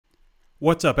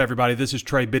What's up, everybody? This is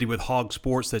Trey Biddy with Hog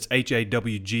Sports. That's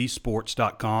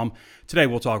HAWGsports.com. Today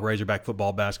we'll talk Razorback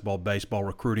football, basketball, baseball,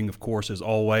 recruiting, of course, as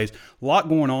always. A lot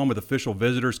going on with official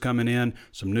visitors coming in.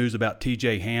 Some news about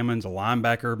TJ Hammonds, a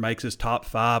linebacker, makes his top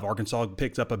 5. Arkansas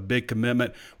picks up a big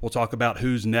commitment. We'll talk about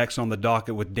who's next on the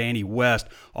docket with Danny West.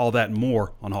 All that and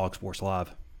more on Hog Sports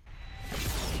Live.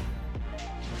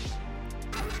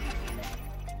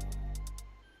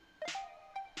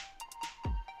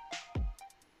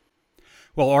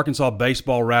 Well, Arkansas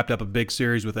baseball wrapped up a big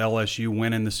series with LSU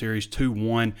winning the series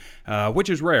 2-1, which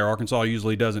is rare. Arkansas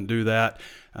usually doesn't do that,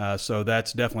 so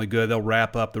that's definitely good. They'll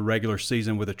wrap up the regular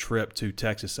season with a trip to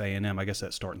Texas A&M. I guess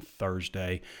that's starting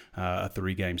Thursday, a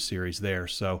 3-game series there.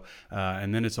 So,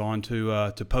 and then it's on to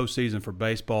postseason for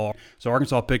baseball. So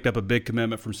Arkansas picked up a big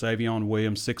commitment from Savion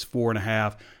Williams,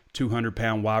 6'4.5".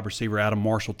 200-pound wide receiver out of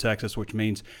Marshall, Texas, which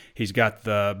means he's got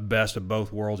the best of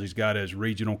both worlds. He's got his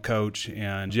regional coach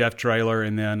and Jeff Traylor,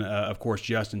 and then, of course,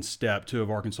 Justin Stepp, two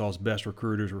of Arkansas's best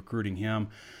recruiters, recruiting him.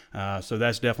 So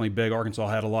that's definitely big. Arkansas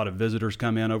had a lot of visitors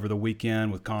come in over the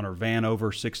weekend with Connor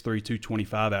Vanover, 6'3",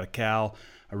 225 out of Cal,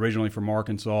 originally from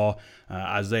Arkansas.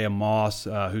 Isaiah Moss,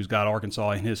 who's got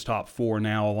Arkansas in his top 4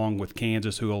 now, along with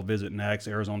Kansas, who will visit next.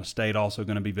 Arizona State also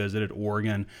going to be visited.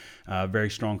 Oregon, very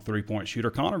strong three-point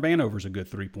shooter. Connor Vanover's a good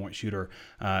three-point shooter.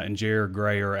 And Jared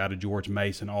Grayer out of George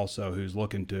Mason also, who's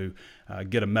looking to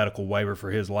get a medical waiver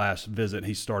for his last visit.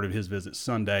 He started his visit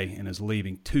Sunday and is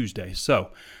leaving Tuesday.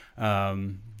 So,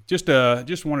 Just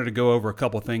wanted to go over a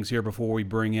couple of things here before we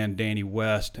bring in Danny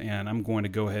West, and I'm going to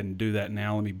go ahead and do that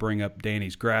now. Let me bring up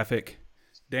Danny's graphic.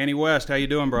 Danny West, how you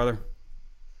doing, brother?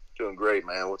 Doing great,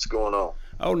 man. What's going on?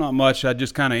 Oh, not much. I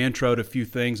just kind of introed a few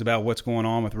things about what's going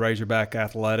on with Razorback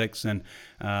athletics, and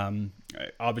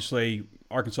obviously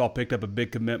Arkansas picked up a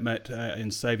big commitment in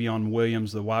Savion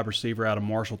Williams, the wide receiver out of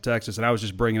Marshall, Texas. And I was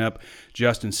just bringing up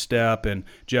Justin Stepp and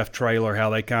Jeff Traylor, how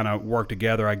they kind of work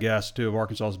together, I guess, two of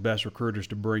Arkansas's best recruiters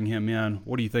to bring him in.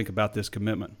 What do you think about this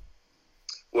commitment?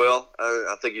 Well,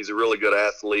 I think he's a really good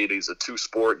athlete. He's a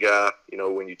two-sport guy. You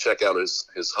know, when you check out his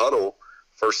huddle,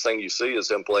 first thing you see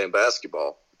is him playing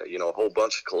basketball. You know, a whole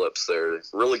bunch of clips there.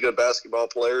 Really good basketball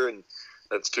player, and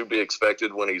that's to be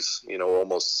expected when he's, you know,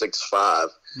 almost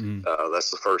 6'5". That's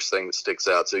the first thing that sticks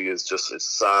out to you is just his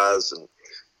size. And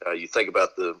you think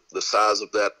about the size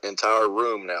of that entire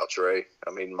room now, Trey.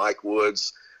 I mean, Mike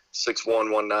Woods, 6'1",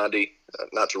 190.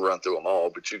 Not to run through them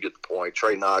all, but you get the point.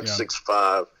 Trey Knox,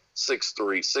 6'5",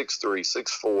 6'3",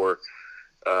 6'3",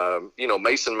 6'4". You know,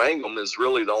 Mason Mangum is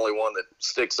really the only one that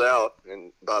sticks out.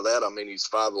 And by that, I mean he's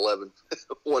 5'11",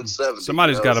 170.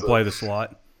 Somebody's got to play the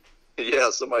slot. Yeah,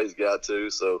 somebody's got to.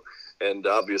 So, and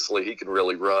obviously he can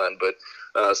really run. But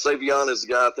Savion is a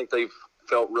guy I think they've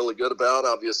felt really good about.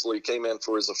 Obviously, he came in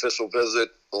for his official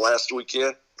visit last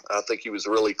weekend. I think he was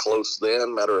really close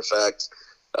then. Matter of fact,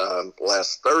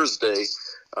 last Thursday,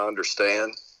 I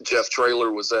understand, Jeff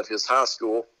Traylor was at his high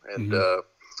school, and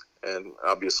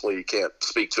obviously you can't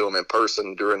speak to him in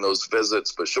person during those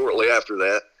visits. But shortly after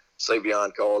that,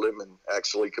 Savion called him and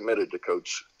actually committed to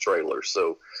Coach Traylor.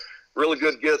 So, really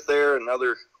good get there.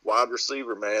 Another wide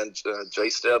receiver, man. Jay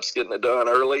Stepp's getting it done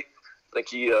early. I think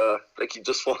he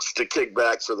just wants to kick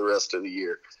back for the rest of the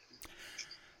year.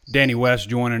 Danny West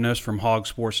joining us from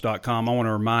hogsports.com. I want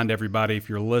to remind everybody, if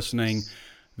you're listening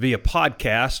via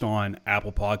podcast on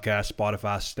Apple Podcasts,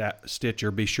 Spotify,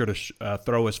 Stitcher, be sure to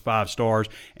throw us 5 stars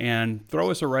and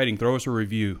throw us a rating, throw us a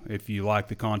review if you like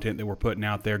the content that we're putting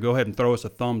out there. Go ahead and throw us a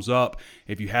thumbs up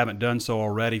if you haven't done so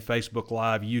already. Facebook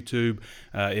Live, YouTube,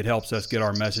 it helps us get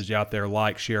our message out there.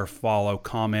 Like, share, follow,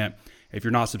 comment. If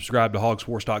you're not subscribed to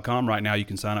hogsports.com right now, you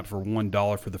can sign up for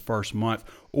 $1 for the first month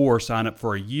or sign up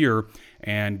for a year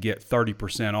and get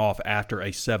 30% off after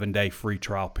a 7-day free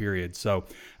trial period. So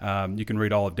you can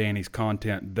read all of Danny's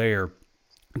content there.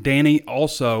 Danny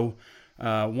also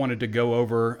wanted to go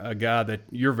over a guy that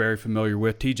you're very familiar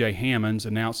with, TJ Hammonds,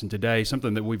 announcing today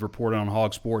something that we've reported on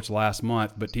Hog Sports last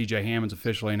month, but TJ Hammonds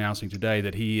officially announcing today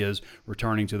that he is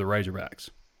returning to the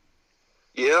Razorbacks.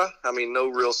 Yeah, I mean, no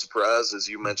real surprise. As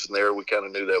you mentioned there, we kind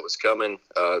of knew that was coming.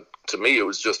 To me, it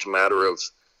was just a matter of,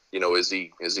 you know, is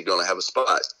he going to have a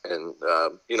spot? And,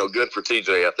 you know, good for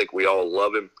TJ. I think we all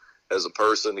love him as a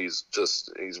person. He's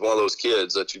one of those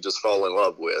kids that you just fall in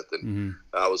love with. And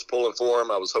I was pulling for him.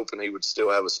 I was hoping he would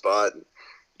still have a spot. And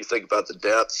you think about the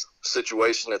depth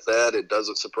situation at that, it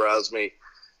doesn't surprise me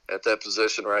at that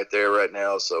position right there right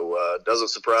now. So it doesn't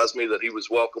surprise me that he was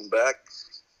welcomed back.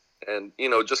 And, you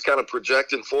know, just kind of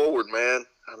projecting forward, man,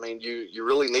 I mean, you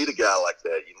really need a guy like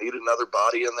that. You need another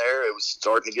body in there. It was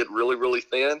starting to get really, really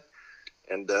thin.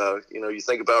 And, you know, you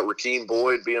think about Rakeem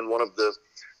Boyd being one of the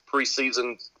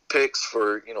preseason picks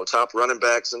for, top running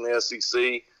backs in the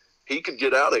SEC. He could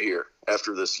get out of here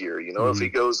after this year. If he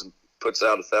goes and puts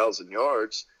out 1,000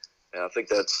 yards, and I think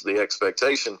that's the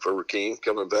expectation for Rakeem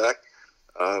coming back.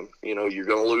 You're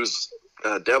going to lose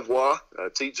Devois,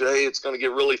 TJ. It's going to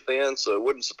get really thin, so it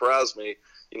wouldn't surprise me.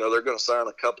 They're going to sign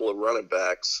a couple of running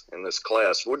backs in this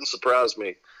class. Wouldn't surprise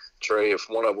me, Trey, if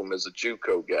one of them is a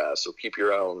JUCO guy. So keep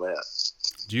your eye on that.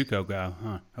 JUCO guy,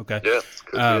 huh? Okay. Yeah,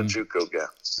 could be a JUCO guy.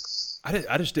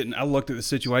 I just didn't. I looked at the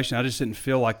situation. I just didn't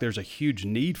feel like there's a huge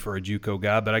need for a JUCO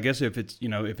guy. But I guess if it's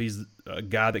if he's a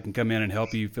guy that can come in and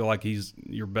help you feel like he's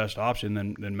your best option,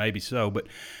 then maybe so. But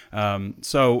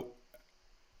so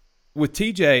with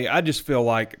TJ, I just feel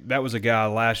like that was a guy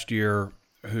last year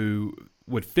who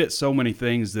would fit so many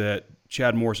things that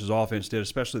Chad Morris's offense did,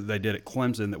 especially that they did at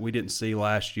Clemson, that we didn't see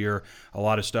last year. A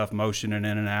lot of stuff motioning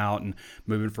in and out and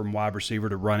moving from wide receiver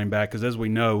to running back. Because as we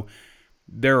know,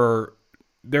 there are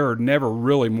never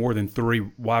really more than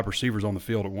 3 wide receivers on the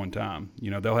field at one time.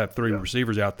 They'll have 3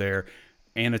 receivers out there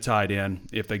and a tight end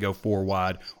if they go 4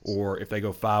 wide, or if they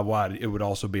go 5 wide, it would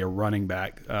also be a running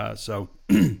back. So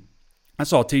I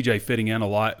saw TJ fitting in a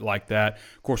lot like that.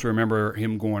 Of course, we remember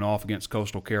him going off against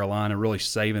Coastal Carolina, really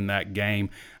saving that game.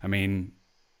 I mean,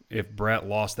 if Brett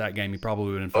lost that game, he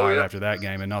probably would have been fired after that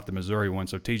game and not the Missouri one.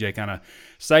 So TJ kind of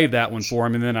saved that one for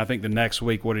him. And then I think the next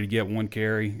week, what did he get? 1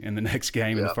 carry in the next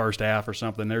game in the first half or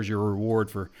something. There's your reward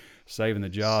for saving the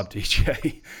job,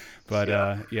 TJ. But,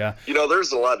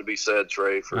 there's a lot to be said,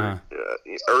 Trey, for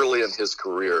early in his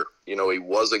career. He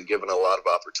wasn't given a lot of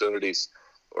opportunities,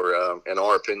 or in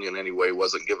our opinion anyway,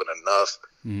 wasn't given enough.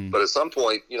 But at some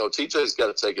point, TJ's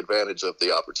got to take advantage of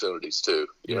the opportunities too.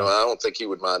 I don't think he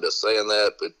would mind us saying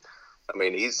that, but I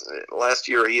mean, last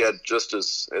year he had just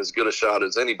as good a shot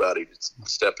as anybody to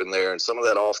step in there, and some of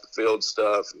that off the field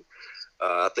stuff.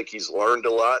 I think he's learned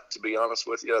a lot, to be honest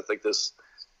with you. I think this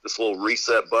little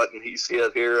reset button he's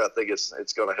hit here, I think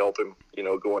it's going to help him,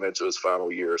 going into his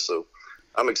final year. So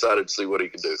I'm excited to see what he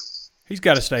can do. He's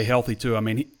got to stay healthy too. I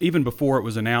mean, even before it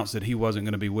was announced that he wasn't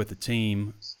going to be with the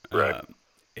team, right.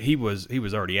 He was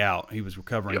already out. He was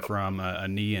recovering from a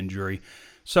knee injury.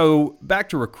 So back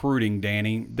to recruiting,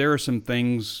 Danny. There are some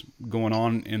things going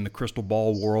on in the crystal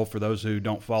ball world. For those who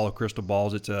don't follow crystal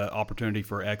balls, it's an opportunity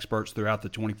for experts throughout the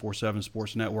 24/7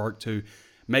 Sports Network to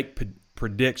make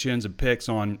predictions and picks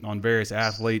on various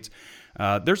athletes.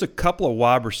 There's a couple of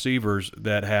wide receivers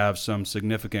that have some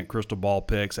significant crystal ball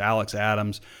picks. Alex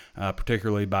Adams,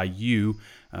 particularly by you,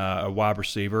 a wide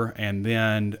receiver, and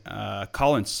then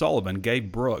Colin Sullivan,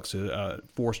 Gabe Brooks, a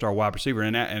 4-star wide receiver,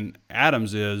 and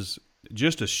Adams is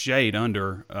just a shade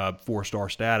under 4-star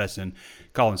status, and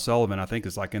Colin Sullivan, I think,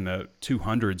 is like in the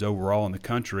 200s overall in the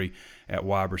country at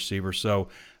wide receiver. So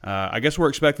I guess we're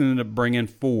expecting them to bring in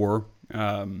 4.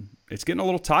 It's getting a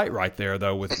little tight right there,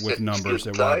 though, with numbers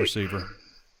at wide receiver.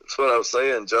 That's what I was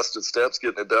saying. Justin Stepp's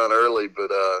getting it done early,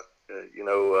 but,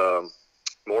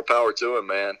 more power to him,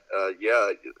 man.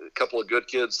 A couple of good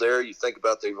kids there. You think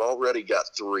about they've already got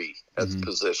 3 at the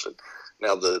position.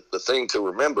 Now, the thing to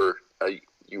remember,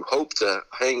 you hope to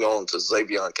hang on to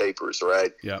Xavier Capers,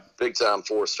 right? Yeah. Big-time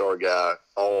 4-star guy,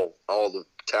 all the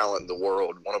talent in the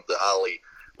world, one of the highly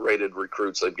rated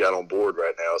recruits they've got on board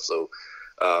right now. So,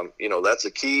 that's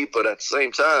a key, but at the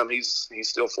same time, he's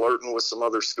still flirting with some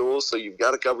other schools, so you've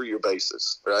got to cover your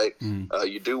bases, right?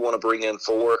 You do want to bring in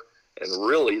 4, and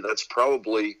really that's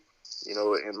probably,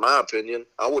 in my opinion,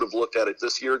 I would have looked at it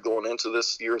this year going into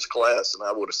this year's class, and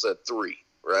I would have said 3,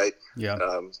 right? Yeah.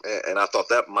 And I thought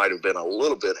that might have been a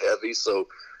little bit heavy, so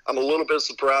I'm a little bit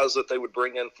surprised that they would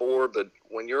bring in 4, but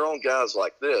when you're on guys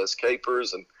like this,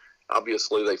 Capers, and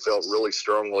obviously they felt really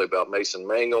strongly about Mason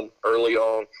Mangum early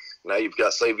on. Now you've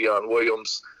got Savion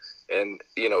Williams, and,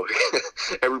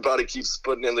 everybody keeps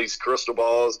putting in these crystal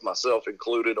balls, myself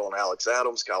included, on Alex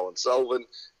Adams, Colin Sullivan,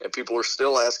 and people are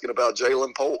still asking about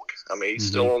Jalen Polk. I mean, he's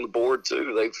still on the board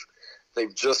too.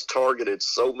 They've just targeted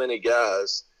so many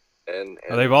guys. And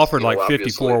they've offered like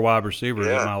 54 wide receivers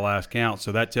at my last count,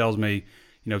 so that tells me,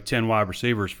 10 wide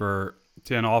receivers for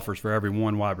 10 offers for every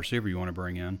 1 wide receiver you want to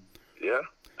bring in. Yeah.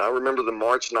 I remember the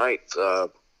March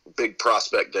 9th big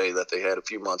prospect day that they had a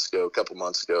couple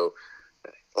months ago.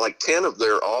 Like 10 of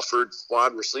their offered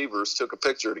wide receivers took a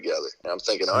picture together. And I'm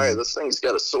thinking, all right, this thing's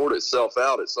got to sort itself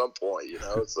out at some point,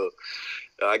 So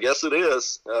I guess it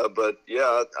is. But,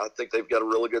 I think they've got a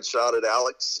really good shot at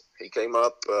Alex. He came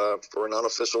up for an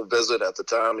unofficial visit. At the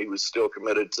time, he was still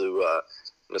committed to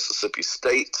Mississippi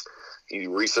State. He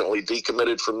recently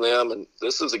decommitted from them, and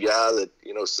this is a guy that,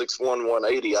 6'1",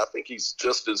 180, I think he's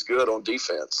just as good on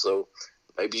defense. So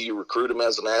maybe you recruit him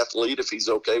as an athlete if he's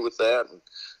okay with that, and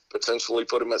potentially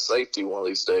put him at safety one of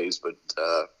these days. But,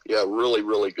 yeah, really,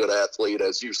 really good athlete,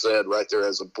 as you said, right there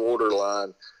as a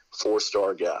borderline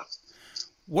 4-star guy.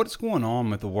 What's going on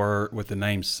with the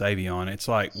name Savion? It's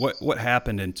like what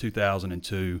happened in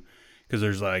 2002? Because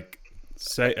there's like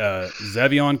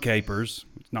Zevion Capers,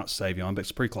 not Savion, but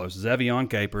it's pretty close. Zevion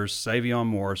Capers, Savion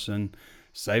Morrison,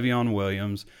 Savion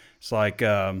Williams. It's like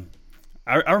I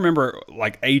remember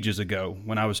like ages ago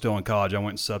when I was still in college, I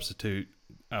went and substitute.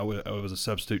 I was a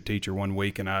substitute teacher one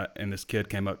week, and this kid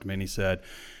came up to me and he said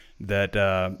that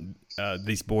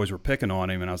these boys were picking on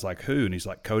him, and I was like, who? And he's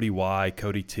like, Cody Y,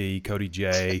 Cody T, Cody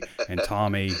J, and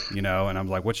Tommy, and I'm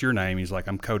like, what's your name? He's like,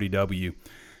 I'm Cody W.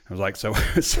 I was like, so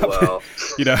wow.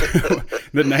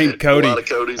 The name Cody, a lot of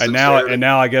Codys and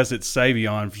now I guess it's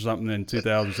Savion for something in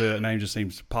 2002. That name just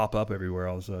seems to pop up everywhere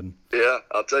all of a sudden. Yeah,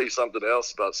 I'll tell you something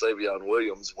else about Savion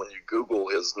Williams. When you Google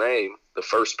his name, the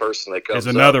first person that comes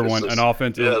up is another one, an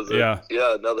offensive,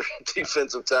 another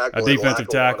defensive tackle, a defensive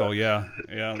tackle, yeah,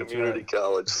 community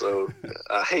college. So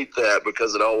I hate that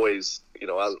because it always,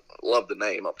 I love the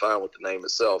name. I'm fine with the name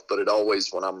itself, but it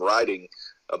always, when I'm writing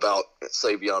about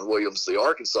Savion Williams, the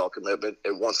Arkansas commitment,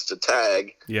 it wants to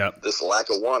tag this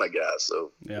Lackawanna guy.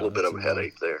 So a little bit of a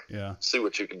headache there. Yeah. See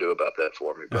what you can do about that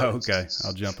for me, bro. Okay.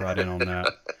 I'll jump right in on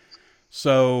that.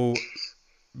 So,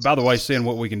 by the way, seeing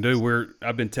what we can do,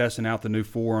 I've been testing out the new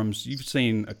forums. You've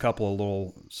seen a couple of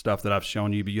little stuff that I've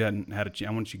shown you, but you hadn't had a chance.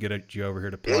 I want you to get you over here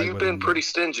to play with you've been pretty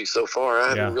stingy so far. I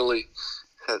haven't really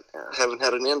haven't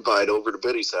had an invite over to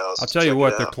Biddy's house. I'll tell you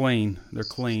what, they're clean. They're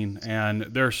clean, and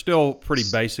they're still pretty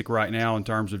basic right now in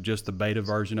terms of just the beta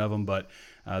version of them, but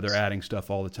they're adding stuff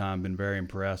all the time. Been very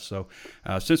impressed. So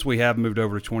since we have moved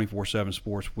over to 24/7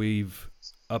 Sports, we've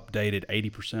updated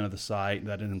 80% of the site.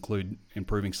 That didn't include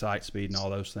improving site speed and all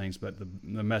those things, but the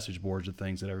message boards are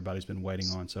things that everybody's been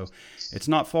waiting on. So it's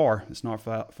not far. It's not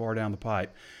far down the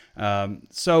pipe.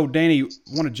 So, Danny,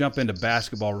 want to jump into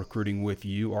basketball recruiting with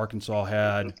you. Arkansas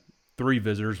had 3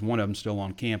 visitors, one of them still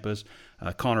on campus.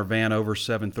 Connor Vanover,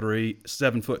 7'3",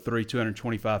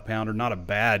 225-pounder, not a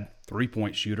bad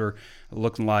three-point shooter.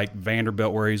 Looking like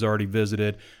Vanderbilt, where he's already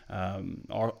visited.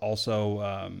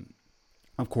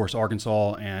 Of course,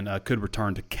 Arkansas, and could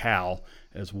return to Cal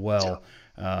as well.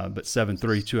 But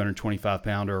 7'3",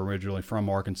 225-pounder, originally from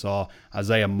Arkansas.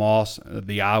 Isaiah Moss,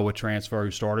 the Iowa transfer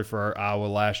who started for Iowa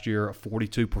last year, a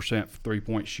 42%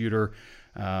 three-point shooter.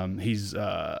 He's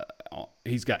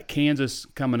got Kansas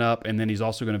coming up, and then he's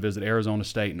also going to visit Arizona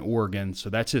State and Oregon.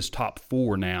 So that's his top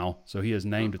 4 now. So he has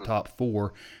named a top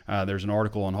 4. There's an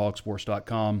article on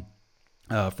hogsports.com.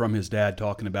 From his dad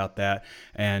talking about that.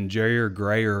 And Jair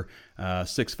Grayer,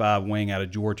 6'5" wing out of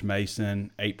George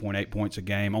Mason, 8.8 points a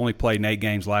game. Only played in 8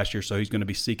 games last year, so he's going to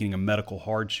be seeking a medical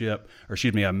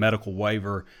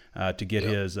waiver to get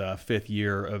his 5th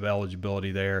year of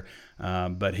eligibility there.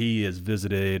 But he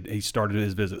started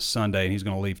his visit Sunday, and he's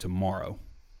going to leave tomorrow.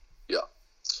 Yeah.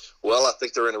 Well, I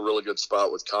think they're in a really good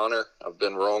spot with Connor. I've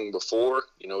been wrong before.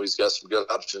 He's got some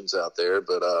good options out there,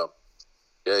 but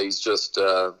he's just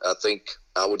I think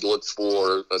I would look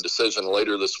for a decision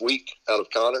later this week out of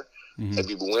Connor. Mm-hmm.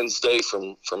 Maybe Wednesday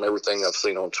from everything I've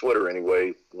seen on Twitter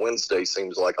anyway. Wednesday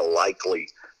seems like a likely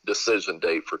decision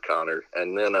date for Connor.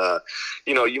 And then,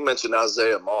 you mentioned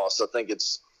Isaiah Moss. I think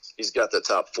he's got the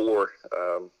top 4.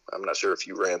 I'm not sure if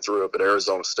you ran through it, but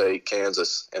Arizona State,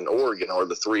 Kansas, and Oregon are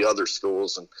the 3 other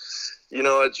schools. And,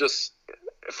 it just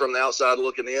 – from the outside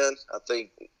looking in, I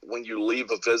think when you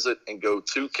leave a visit and go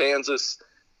to Kansas –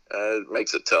 it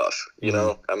makes it tough,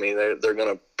 I mean, they're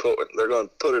going to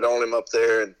put it on him up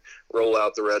there and roll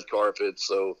out the red carpet.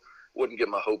 So wouldn't get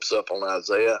my hopes up on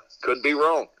Isaiah. Could be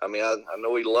wrong. I mean, I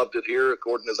know he loved it here.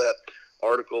 According to that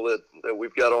article that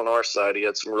we've got on our site, he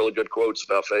had some really good quotes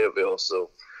about Fayetteville.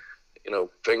 So,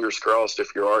 fingers crossed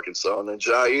if you're Arkansas. And then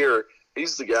Jair,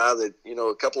 he's the guy that,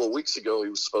 a couple of weeks ago he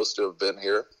was supposed to have been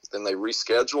here. Then they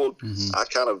rescheduled. Mm-hmm.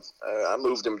 I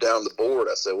moved him down the board.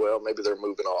 I said, well, maybe they're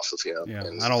moving off of him. Yeah,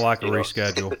 and, I don't like a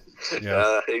reschedule. Yeah.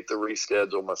 I hate the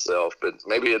reschedule myself, but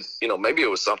maybe it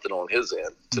was something on his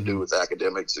end to do with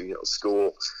academics,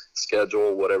 school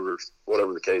schedule, whatever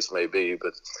the case may be.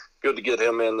 But good to get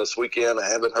him in this weekend. I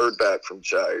haven't heard back from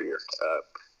Jair.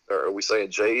 Are we saying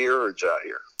Jair or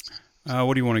Jair?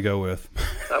 What do you want to go with?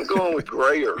 I'm going with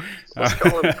Grayer. Let's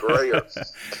call him Grayer.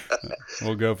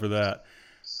 We'll go for that.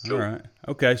 Cool. All right.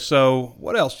 Okay. So,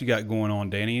 what else you got going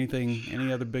on, Danny?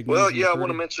 Any other big news? Well, I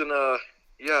want to mention,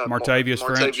 Martavius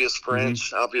French. Martavius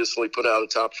French obviously put out a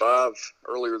top 5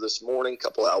 earlier this morning, a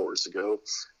couple hours ago.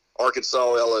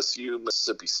 Arkansas, LSU,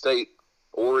 Mississippi State,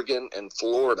 Oregon, and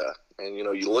Florida. And,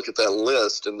 you look at that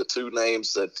list, and the 2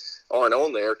 names that aren't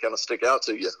on there kind of stick out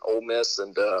to you, Ole Miss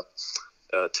and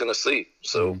Tennessee.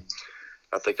 So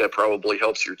I think that probably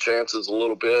helps your chances a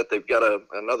little bit. They've got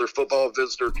another football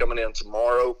visitor coming in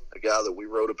tomorrow, a guy that we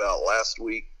wrote about last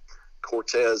week,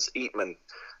 Cortez Eatman,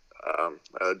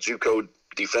 a JUCO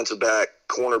defensive back,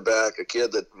 cornerback, a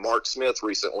kid that Mark Smith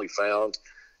recently found.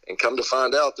 And come to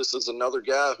find out, this is another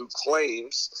guy who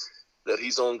claims that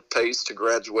he's on pace to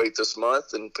graduate this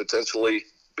month and potentially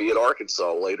be at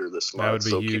Arkansas later this month. That would be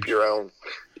so huge. Keep your own.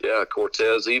 Yeah,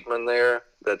 Cortez Eatman there.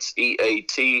 That's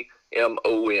Eatmon.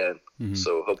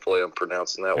 So hopefully I'm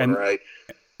pronouncing that one right.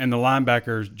 And the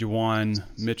linebacker is Juwan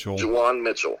Mitchell. Juwan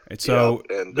Mitchell. And so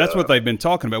and that's what they've been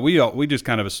talking about. We just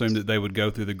kind of assumed that they would go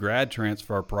through the grad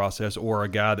transfer process or a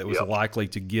guy that was likely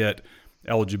to get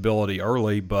eligibility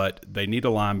early, but they need a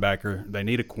linebacker. They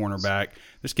need a cornerback.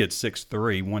 This kid's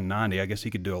 6'3", 190. I guess he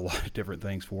could do a lot of different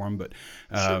things for him.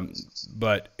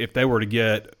 But if they were to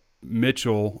get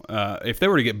Mitchell, if they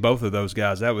were to get both of those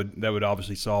guys, that would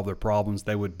obviously solve their problems.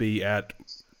 They would be at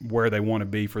where they want to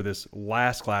be for this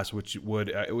last class, which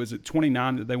would was it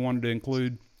 29 that they wanted to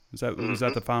include? Was that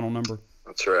the final number?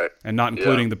 That's right. And not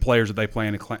including the players that they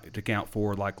plan to count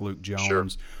for, like Luke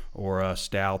Jones or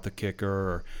Stout, the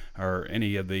kicker, or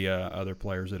any of the other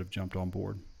players that have jumped on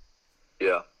board.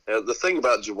 Yeah. The thing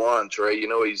about Juwan, Trey,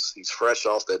 he's fresh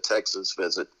off that Texas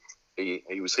visit.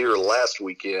 He was here last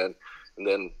weekend, and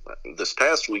then this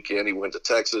past weekend he went to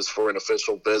Texas for an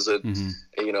official visit. And,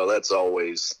 that's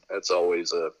always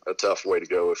a tough way to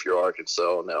go if you're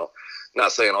Arkansas. Now,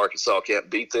 not saying Arkansas can't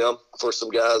beat them for some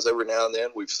guys every now and then.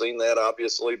 We've seen that,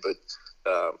 obviously, but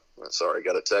sorry, I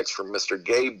got a text from Mr.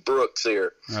 Gabe Brooks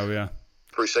here. Oh, yeah.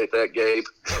 Appreciate that, Gabe.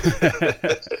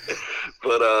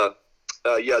 But,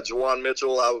 Juwan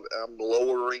Mitchell, I'm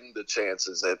lowering the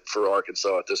chances for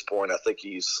Arkansas at this point. I think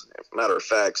matter of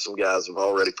fact, some guys have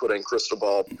already put in crystal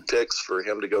ball picks for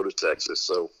him to go to Texas,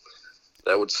 so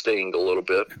that would sting a little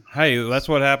bit. Hey, that's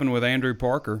what happened with Andrew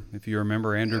Parker. If you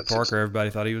remember Andrew Parker,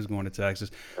 everybody thought he was going to Texas.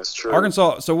 That's true.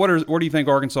 Arkansas. So where do you think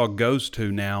Arkansas goes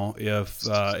to now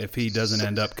if he doesn't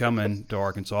end up coming to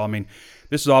Arkansas? I mean,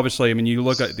 this is obviously. I mean, you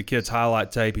look at the kid's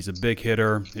highlight tape. He's a big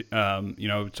hitter.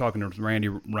 Talking to Randy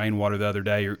Rainwater the other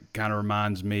day, it kind of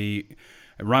reminded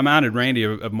Randy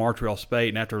of Martrell Spate.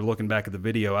 And after looking back at the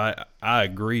video, I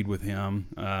agreed with him.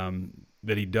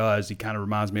 That he does. He kind of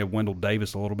reminds me of Wendell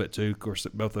Davis a little bit too. Of course,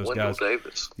 both those guys.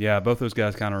 Davis. Yeah, both those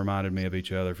guys kind of reminded me of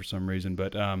each other for some reason.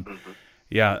 But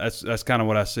yeah, that's kind of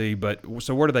what I see. But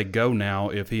so where do they go now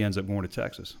if he ends up going to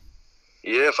Texas?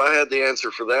 Yeah, if I had the answer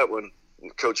for that one,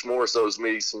 Coach Morris owes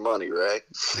me some money, right?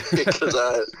 Because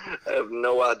I have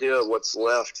no idea what's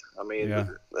left. I mean,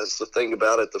 that's the thing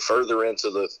about it. The further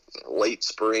into the late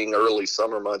spring, early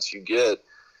summer months you get,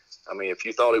 I mean, if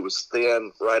you thought it was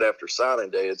thin right after signing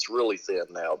day, it's really thin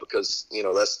now because,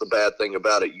 that's the bad thing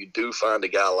about it. You do find a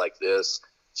guy like this.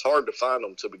 It's hard to find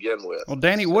them to begin with. Well,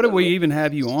 Danny, what do we even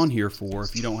have you on here for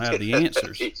if you don't have the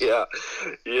answers? Yeah.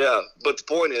 But the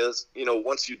point is,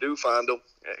 once you do find them,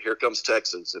 here comes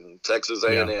Texas and Texas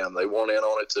A&M. Yeah. They want in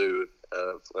on it too.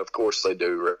 Of course they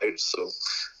do, right? So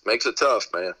makes it tough,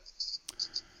 man.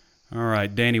 All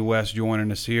right, Danny West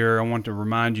joining us here. I want to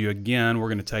remind you again, we're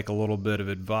going to take a little bit of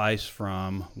advice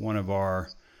from one of our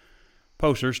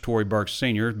posters, Tory Burks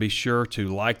Sr. Be sure to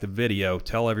like the video.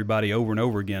 Tell everybody over and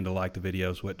over again to like the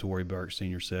videos, what Tory Burks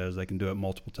Sr. says. They can do it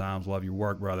multiple times. Love your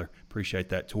work, brother. Appreciate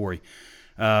that, Tory.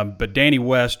 But Danny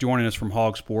West joining us from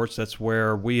Hog Sports. That's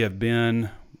where we have been.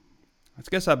 I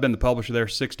guess I've been the publisher there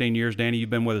 16 years. Danny, you've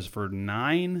been with us for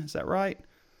 9. Is that right?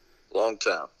 Long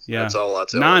time. Yeah. That's all I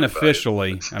tell 9 everybody.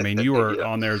 Officially. I mean, you were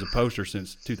on there as a poster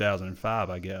since 2005,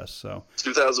 I guess. So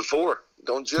 2004.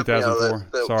 Don't jump me out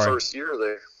of that Sorry. first year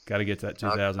there. Got to get that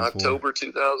 2004. October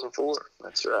 2004.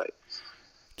 That's right.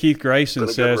 Keith Grayson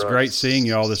says, great seeing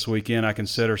you all this weekend. I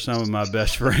consider some of my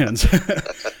best friends.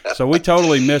 So we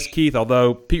totally missed Keith,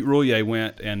 although Pete Roulier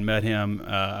went and met him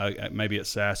maybe at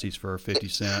Sassy's for a 50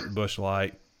 cent Busch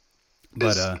Light.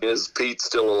 But is Pete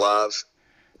still alive?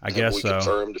 I guess we so.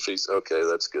 Confirmed if he's okay.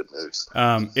 That's good news.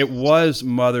 It was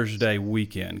Mother's Day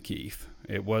weekend, Keith.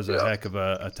 It was a heck of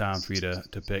a time for you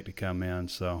to pick to come in.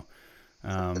 So,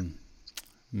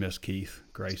 miss Keith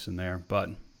Grayson there, but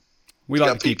we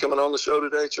like to keep Pete coming on the show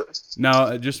today, Trey.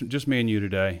 No, just me and you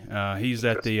today. He's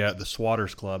at the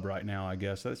Swatters Club right now. I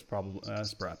guess that's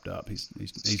wrapped up. He's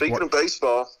Speaking of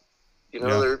baseball,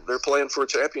 they're playing for a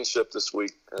championship this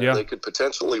week. They could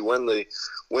potentially win the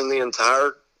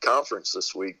entire conference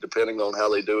this week, depending on how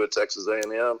they do at Texas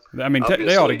A&M. I mean,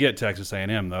 they ought to get Texas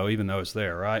A&M though, even though it's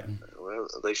there, right? Well,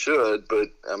 they should, but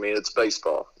I mean, it's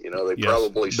baseball. They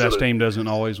probably should. Best team doesn't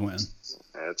always win.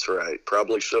 That's right.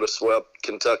 Probably should have swept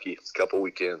Kentucky a couple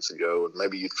weekends ago, and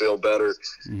maybe you'd feel better.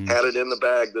 Had it in the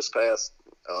bag this past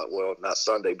well, not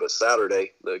Sunday, but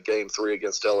Saturday, the game 3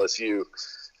 against LSU.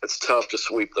 It's tough to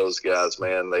sweep those guys,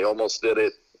 man. They almost did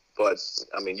it, but,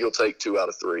 I mean, you'll take 2 out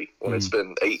of 3. When it's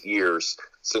been 8 years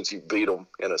since you beat them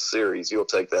in a series, you'll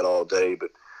take that all day. But,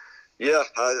 yeah,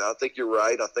 I think you're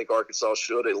right. I think Arkansas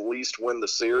should at least win the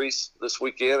series this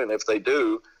weekend, and if they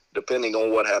do, depending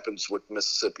on what happens with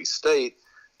Mississippi State,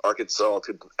 Arkansas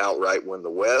could outright win the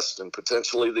West and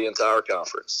potentially the entire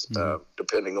conference,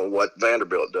 depending on what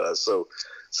Vanderbilt does. So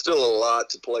still a lot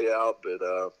to play out, but,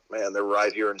 man, they're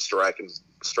right here in striking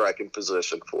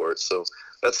position for it. So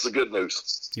that's the good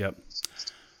news. Yep.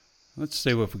 Let's see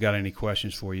if we got any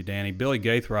questions for you, Danny. Billy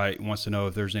Gaithright wants to know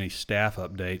if there's any staff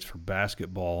updates for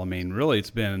basketball. I mean, really, it's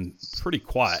been pretty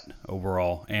quiet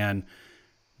overall, and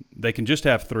they can just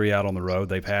have 3 out on the road.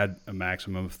 They've had a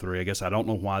maximum of 3. I guess I don't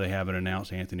know why they haven't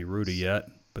announced Anthony Rudy yet,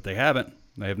 but they haven't.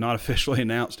 They have not officially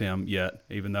announced him yet,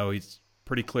 even though he's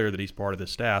pretty clear that he's part of the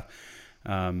staff.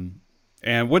 And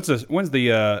when's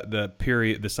the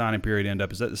period, the signing period end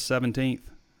up? Is that the 17th?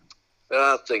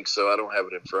 I think so. I don't have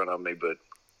it in front of me, but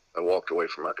I walked away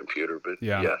from my computer. But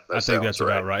yeah, I think that's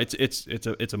about right.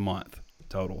 It's a month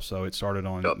total. So it started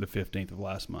on the 15th of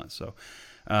last month. So.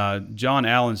 John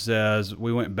Allen says,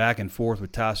 we went back and forth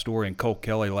with Ty Storey and Cole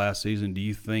Kelly last season. Do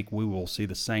you think we will see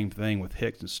the same thing with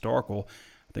Hicks and Starkel?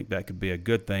 I think that could be a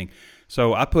good thing.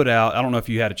 So I put out, I don't know if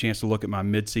you had a chance to look at my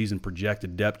midseason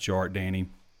projected depth chart, Danny,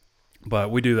 but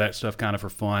we do that stuff kind of for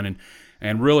fun.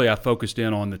 And really I focused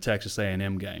in on the Texas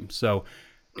A&M game. So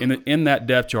in that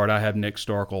depth chart, I have Nick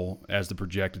Starkel as the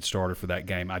projected starter for that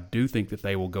game. I do think that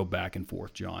they will go back and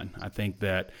forth, John. I think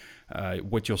that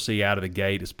what you'll see out of the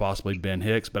gate is possibly Ben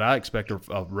Hicks, but I expect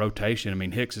a rotation. I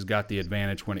mean, Hicks has got the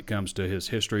advantage when it comes to his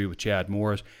history with Chad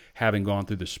Morris, having gone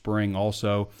through the spring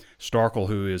also. Starkel,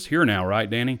 who is here now, right,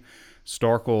 Danny?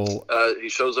 Starkel. He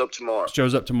shows up tomorrow. So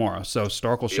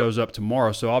Starkel shows up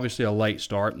tomorrow. So obviously a late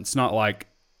start. It's not like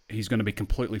he's going to be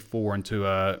completely foreign to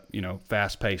a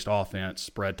fast-paced offense,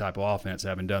 spread type of offense,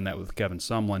 having done that with Kevin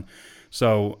Sumlin.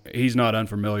 So he's not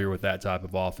unfamiliar with that type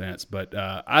of offense. But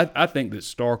I think that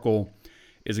Starkel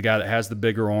is a guy that has the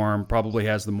bigger arm, probably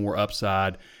has the more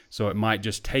upside. So it might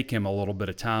just take him a little bit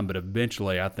of time, but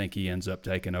eventually I think he ends up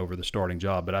taking over the starting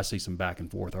job. But I see some back and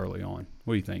forth early on.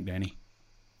 What do you think, Danny?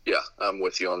 Yeah, I'm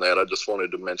with you on that. I just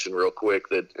wanted to mention real quick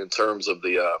that in terms of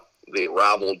the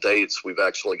arrival dates, we've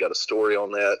actually got a story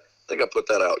on that. I think I put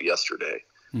that out yesterday.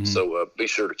 Mm-hmm. So be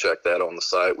sure to check that on the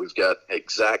site. We've got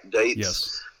exact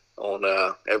dates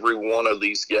on every one of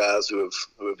these guys who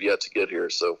have yet to get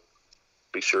here. So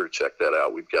be sure to check that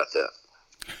out. We've got that.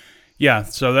 Yeah,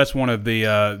 so that's one of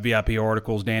the VIP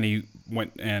articles. Danny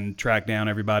went and tracked down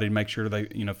everybody to make sure they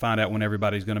find out when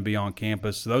everybody's going to be on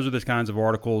campus. So those are the kinds of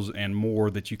articles and more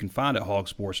that you can find at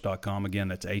hawgsports.com. Again,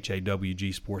 that's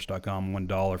HAWGsports.com.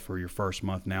 $1 for your first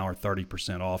month now, or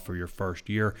 30% off for your first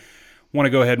year. Want to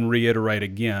go ahead and reiterate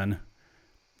again,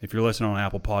 if you're listening on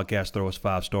Apple Podcasts, throw us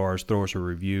 5 stars, throw us a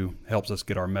review. Helps us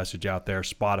get our message out there.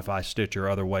 Spotify, Stitcher,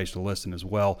 other ways to listen as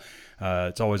well.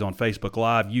 It's always on Facebook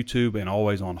Live, YouTube, and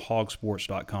always on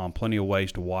hawgsports.com. Plenty of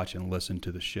ways to watch and listen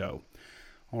to the show.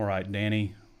 All right,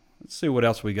 Danny, let's see what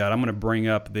else we got. I'm going to bring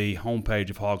up the homepage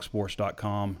of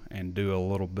hawgsports.com and do a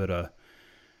little bit of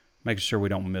making sure we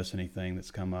don't miss anything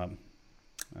that's come up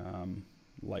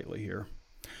lately here.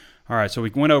 All right, so we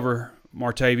went over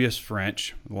Martavius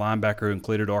French, the linebacker who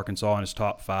included Arkansas in his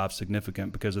top 5,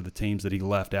 significant because of the teams that he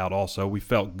left out also. We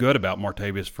felt good about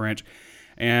Martavius French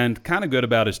and kind of good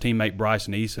about his teammate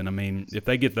Bryson Eason. I mean, if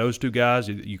they get those 2 guys,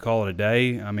 you call it a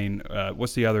day. I mean,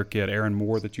 what's the other kid, Aaron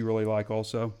Moore, that you really like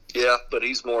also? Yeah, but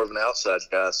he's more of an outside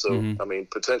guy. So, I mean,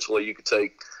 potentially you could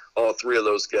take all 3 of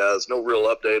those guys. No real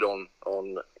update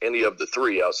on any of the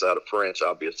 3 outside of French,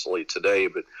 obviously, today.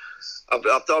 But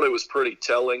I thought it was pretty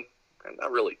telling. And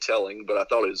not really telling, but I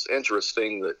thought it was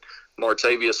interesting that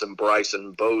Martavius and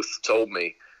Bryson both told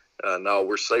me, no,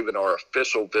 we're saving our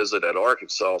official visit at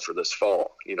Arkansas for this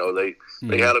fall. They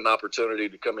had an opportunity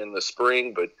to come in this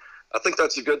spring, but I think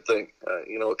that's a good thing.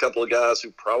 A couple of guys who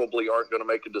probably aren't going to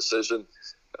make a decision,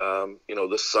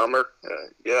 this summer.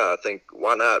 I think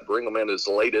why not bring them in as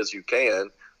late as you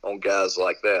can on guys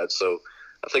like that. So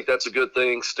I think that's a good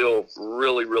thing. Still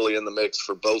really, really in the mix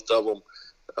for both of them.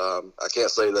 I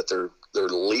can't say that they're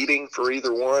leading for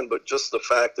either one, but just the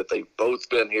fact that they've both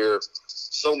been here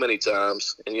so many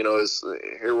times, and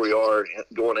here we are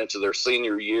going into their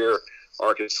senior year.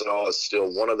 Arkansas is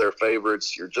still one of their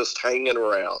favorites. You're just hanging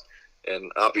around,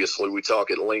 and obviously we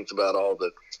talk at length about all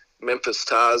the Memphis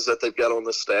ties that they've got on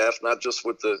the staff, not just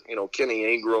with the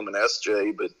Kenny Ingram and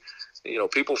SJ, but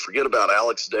people forget about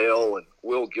Alex Dale and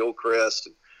Will Gilchrist,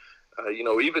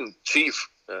 and even Chief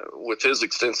with his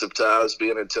extensive ties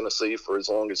being in Tennessee for as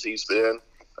long as he's been,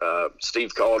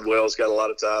 Steve Caldwell's got a lot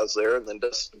of ties there, and then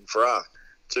Dustin Fry,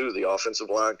 too, the offensive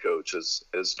line coach,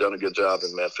 has done a good job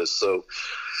in Memphis. So,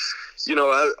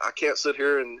 I can't sit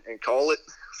here and call it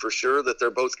for sure that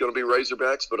they're both going to be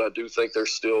Razorbacks, but I do think they're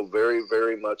still very,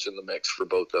 very much in the mix for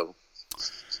both of them.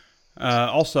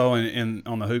 Also,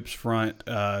 on the hoops front,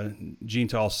 Gene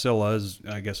Silla is,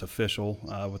 I guess, official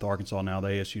with Arkansas now.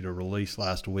 They issued a release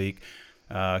last week.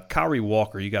 Kyrie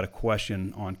Walker, you got a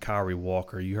question on Kyrie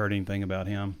Walker. You heard anything about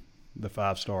him, the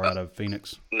 5-star out of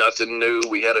Phoenix? Nothing new.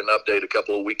 We had an update a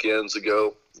couple of weekends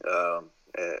ago,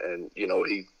 and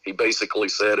he basically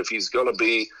said if he's going to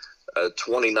be a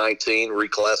 2019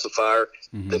 reclassifier,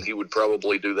 then he would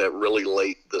probably do that really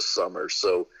late this summer.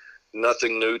 So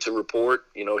nothing new to report.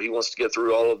 He wants to get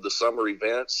through all of the summer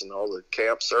events and all the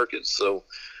camp circuits. So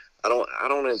I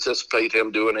don't anticipate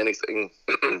him doing anything,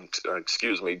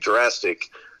 drastic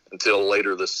until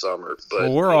later this summer. But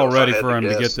well, we're all ready for him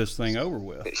to get this thing over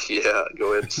with. Yeah,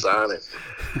 go ahead and sign it.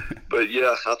 But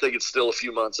yeah, I think it's still a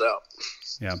few months out.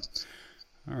 Yeah.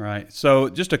 All right. So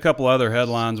just a couple other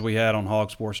headlines we had on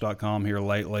hogsports.com here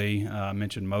lately. I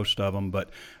mentioned most of them,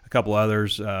 but a couple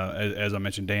others. As I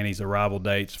mentioned, Danny's arrival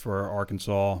dates for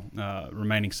Arkansas,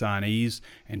 remaining signees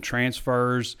and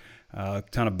transfers, a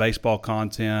ton of baseball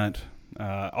content.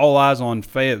 All eyes on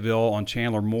Fayetteville on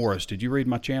Chandler Morris. Did you read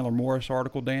my Chandler Morris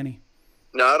article, Danny?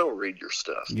 No, I don't read your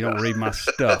stuff. You don't read my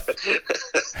stuff.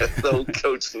 The old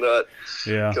Coach Nutt.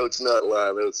 Yeah. Coach Nutt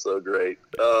line. That was so great.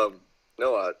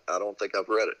 No, I don't think I've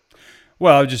read it.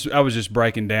 Well, I was just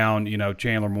breaking down,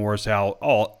 Chandler Morris,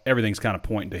 how everything's kind of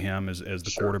pointing to him as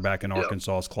the quarterback in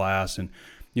Arkansas's class, and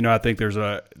I think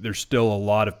there's still a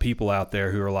lot of people out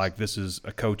there who are like, this is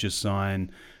a coach's son.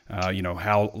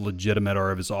 How legitimate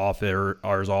are his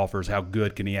offers? How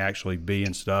good can he actually be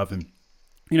and stuff? And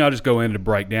I just go in to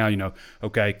break down.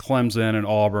 Okay, Clemson and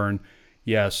Auburn,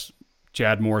 yes.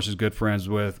 Chad Morris is good friends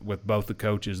with both the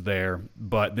coaches there,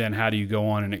 but then how do you go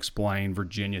on and explain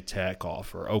Virginia Tech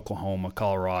offer, Oklahoma,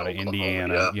 Colorado,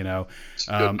 Indiana, yeah.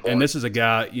 And this is a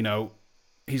guy,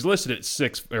 he's listed at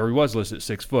he was listed at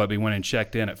 6 foot, but he went and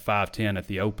checked in at 5'10" at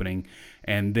the opening,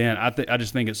 and then I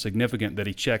just think it's significant that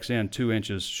he checks in 2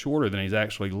 inches shorter than he's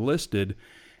actually listed,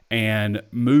 and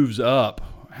moves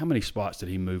up. How many spots did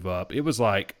he move up? It was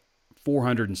like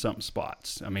 400 and something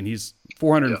spots. I mean, he's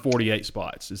 448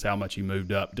 spots is how much he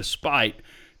moved up, despite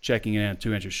checking in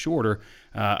 2 inches shorter.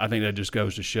 I think that just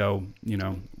goes to show,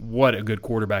 what a good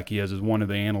quarterback he is. As one of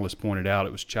the analysts pointed out,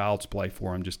 it was child's play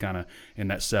for him, just kind of in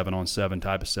that 7-on-7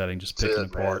 type of setting, just picking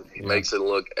apart. He makes it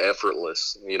look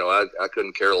effortless. I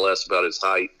couldn't care less about his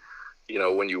height.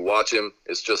 When you watch him,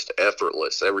 it's just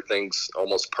effortless. Everything's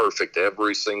almost perfect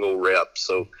every single rep.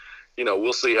 So,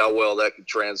 we'll see how well that could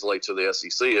translate to the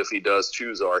SEC if he does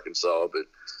choose Arkansas. But,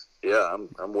 yeah,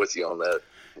 I'm with you on that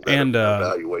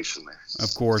evaluation there.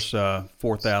 Of course,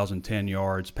 4,010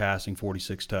 yards passing,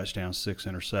 46 touchdowns, 6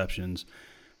 interceptions,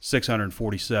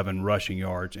 647 rushing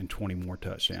yards, and 20 more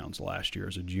touchdowns last year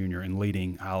as a junior, and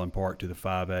leading Highland Park to the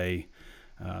 5A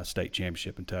state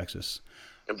championship in Texas.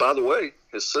 And by the way,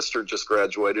 his sister just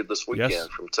graduated this weekend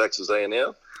from Texas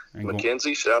A&M.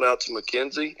 Mackenzie, shout out to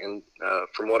Mackenzie. And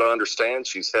from what I understand,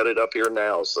 she's headed up here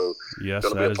now. So yes,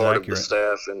 going to be a part of the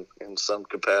staff in some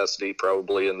capacity,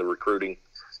 probably in the recruiting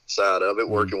side of it,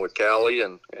 working with Callie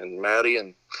and Maddie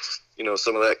and,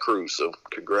 some of that crew. So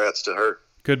congrats to her.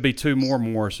 Could be 2 more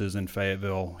Morrises in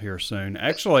Fayetteville here soon.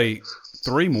 Actually,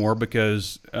 3 more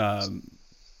because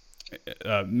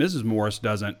Mrs. Morris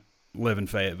doesn't live in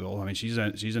Fayetteville. I mean, she's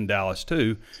in Dallas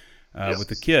too with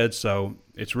the kids. So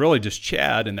it's really just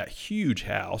Chad in that huge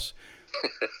house.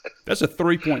 That's a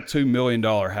 $3.2 million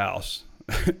house.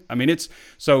 I mean, it's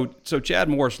so Chad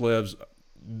Morris lives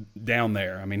down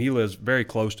there. I mean, he lives very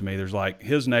close to me. There's like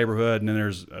his neighborhood, and then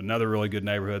there's another really good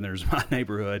neighborhood, and there's my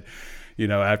neighborhood,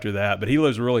 after that. But he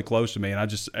lives really close to me,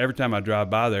 and every time I drive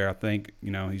by there, I think,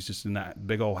 he's just in that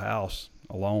big old house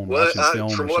alone watching film.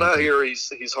 From what I hear,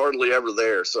 he's hardly ever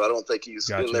there, so I don't think he's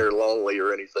in there lonely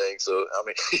or anything. So I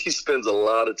mean, he spends a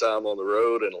lot of time on the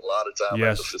road and a lot of time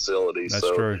at the facility. That's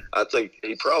so true. I think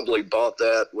he probably bought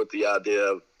that with the idea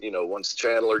of once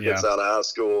Chandler gets out of high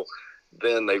school,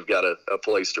 then they've got a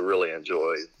place to really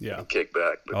enjoy and kick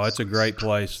back. But, it's a great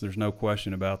place. There's no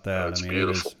question about that. It's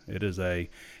beautiful.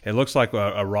 It looks like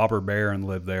a robber baron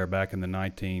lived there back in the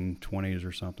 1920s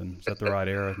or something. Is that the right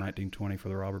era, 1920 for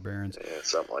the robber barons? Yeah,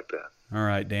 something like that. All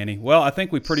right, Danny. Well, I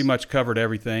think we pretty much covered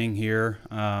everything here.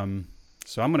 So I'm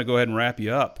going to go ahead and wrap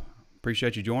you up.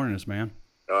 Appreciate you joining us, man.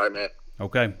 All right, man.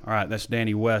 Okay. All right. That's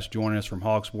Danny West joining us from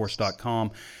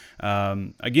hogsports.com.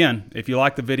 Again, if you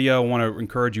like the video, I want to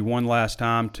encourage you one last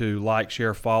time to like,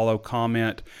 share, follow,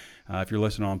 comment. If you're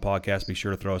listening on podcast, be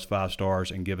sure to throw us 5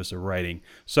 stars and give us a rating.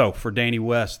 So for Danny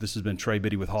West, this has been Trey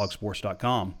Biddy with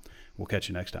hogsports.com. We'll catch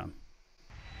you next time.